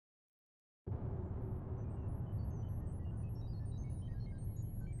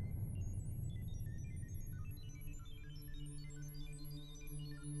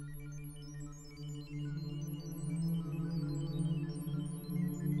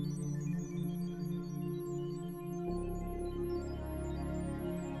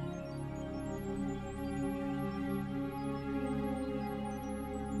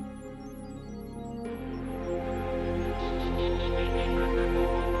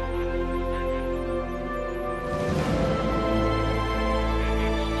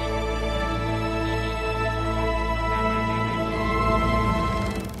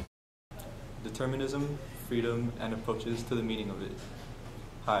Indeterminism, Freedom, and Approaches to the Meaning of It.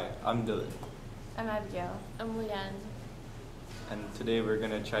 Hi, I'm Dylan. I'm Abigail. I'm Lian. And today we're going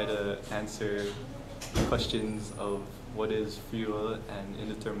to try to answer questions of what is free will and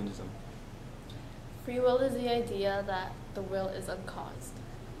indeterminism. Free will is the idea that the will is uncaused.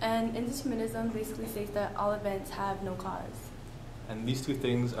 And indeterminism basically states that all events have no cause. And these two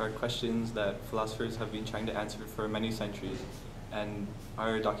things are questions that philosophers have been trying to answer for many centuries. And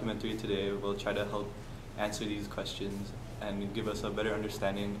our documentary today will try to help answer these questions and give us a better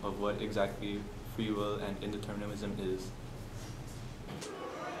understanding of what exactly free will and indeterminism is.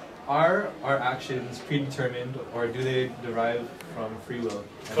 Are our actions predetermined, or do they derive from free will?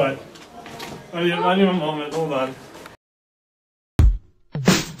 Cut. I need a moment, hold on.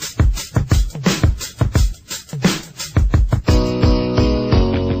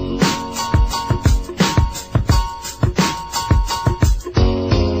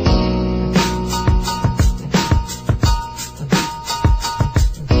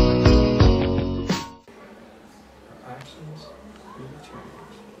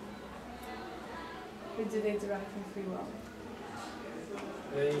 Or do they derive from free will?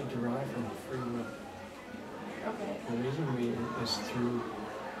 They derive from free will. Okay. The reason is through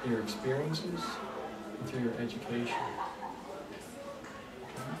your experiences and through your education.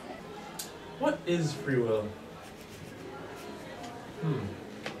 What is free will?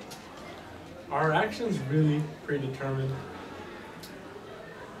 Are actions really predetermined?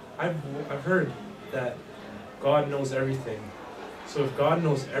 I've heard that God knows everything. So if God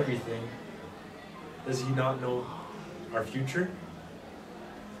knows everything, does he not know our future?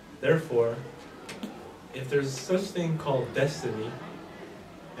 Therefore, if there's such thing called destiny,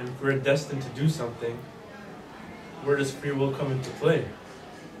 and we're destined to do something, where does free will come into play?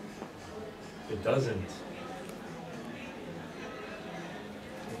 It doesn't.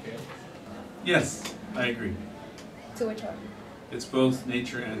 Okay. Yes, I agree. So which one? It's both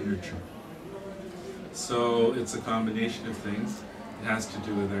nature and nurture. So it's a combination of things. It has to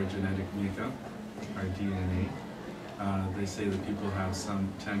do with our genetic makeup, our DNA. They say that people have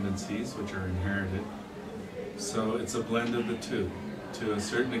some tendencies which are inherited. So it's a blend of the two. To a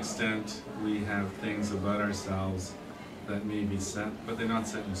certain extent, we have things about ourselves that may be set, but they're not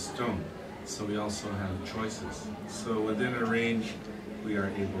set in stone. So we also have choices. So within a range, we are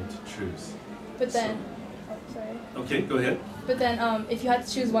able to choose. But then, sorry. Okay, go ahead. But then, if you had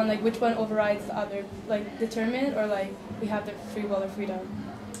to choose one, like which one overrides the other? Like determined, or like we have the free will or freedom?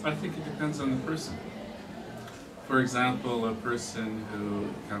 I think it depends on the person. For example, a person who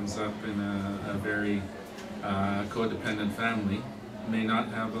comes up in a very codependent family may not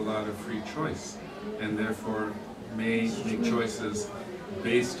have a lot of free choice, and therefore may make choices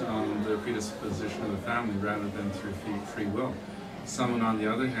based on the predisposition of the family rather than through free will. Someone, on the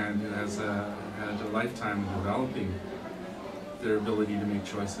other hand, who has had a lifetime of developing their ability to make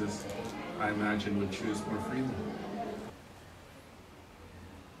choices, I imagine would choose more freely.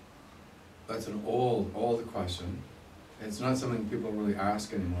 That's an old question. It's not something people really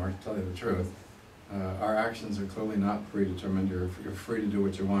ask anymore, to tell you the truth. Our actions are clearly not predetermined. You're free to do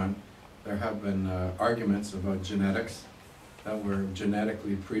what you want. There have been arguments about genetics, that we're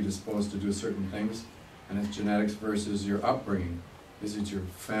genetically predisposed to do certain things, and it's genetics versus your upbringing. Is it your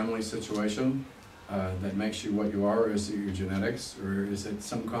family situation that makes you what you are, or is it your genetics, or is it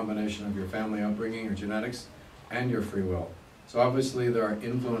some combination of your family upbringing, your genetics, and your free will? So obviously there are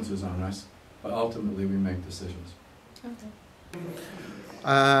influences on us, but ultimately we make decisions. Okay.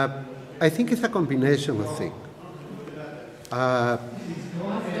 I think it's a combination of things.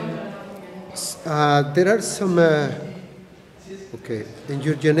 There are some, okay, in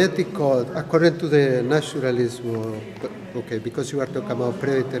your genetic code, according to the naturalism, okay, because you are talking about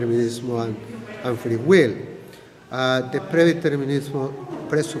predeterminism and free will, the predeterminism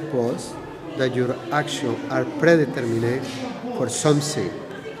presupposes that your actions are predetermined for something.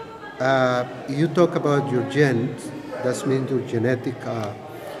 You talk about your genes, that means your genetic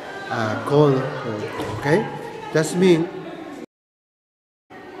code, okay? That means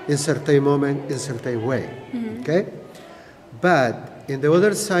in certain moment, in certain way, okay? But in the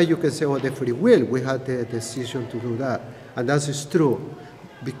other side, you can say, oh, the free will, we had the decision to do that. And that is true,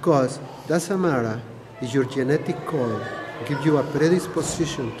 because doesn't matter if your genetic code gives you a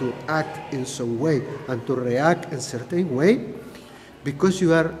predisposition to act in some way and to react in certain way, because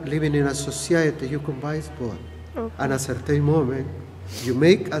you are living in a society, you combine both. Okay. And at a certain moment, you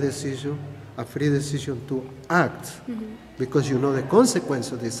make a decision, a free decision to act, because you know the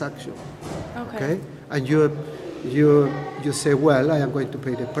consequence of this action. Okay? And you say, well, I am going to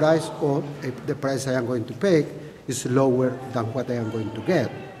pay the price, or if the price I am going to pay is lower than what I am going to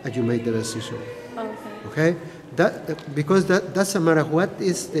get. and you make the decision. Okay. Okay? Because that doesn't matter what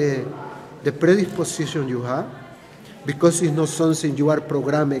is the predisposition you have, because it's not something you are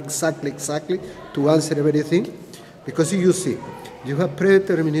programmed exactly to answer everything. Because you see, you have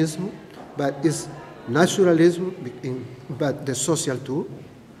predeterminism, but it's naturalism, but the social too,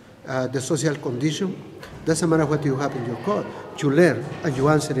 the social condition. Doesn't matter what you have in your code. You learn and you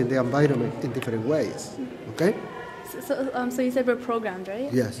answer in the environment in different ways. Okay? So you said we're programmed,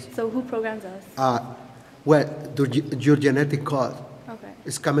 right? Yes. So who programs us? Well, your genetic code. Okay.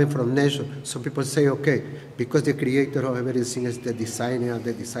 It's coming from nature. Some people say, okay, because the creator of everything is the designer, and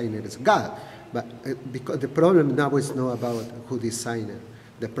the designer is God. But because the problem now is not about who designed it.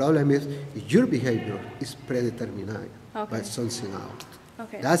 The problem is your behavior is predetermined by something else.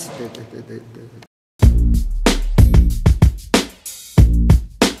 Okay. That's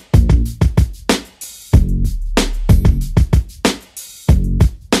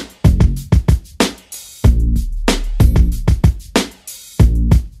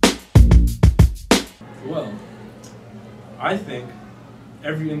Well, I think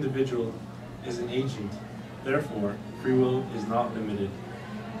every individual is an agent. Therefore, free will is not limited.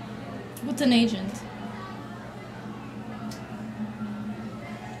 What's an agent?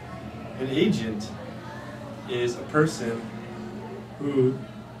 An agent is a person who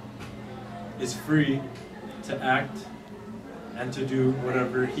is free to act and to do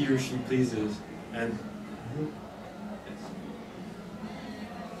whatever he or she pleases. And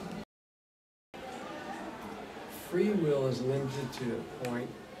Free will is limited to the point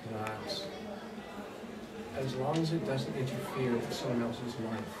that as long as it doesn't interfere with someone else's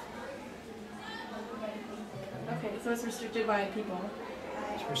life. Okay, so it's restricted by people.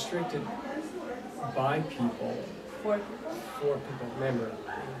 It's restricted by people, For people. for people. Remember,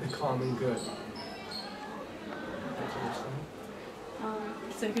 the common good. That's what I'm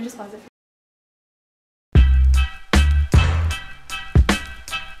saying. So you can just pause it.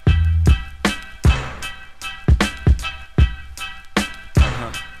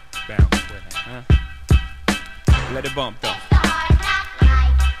 Bounce with it, huh? Let it bump though.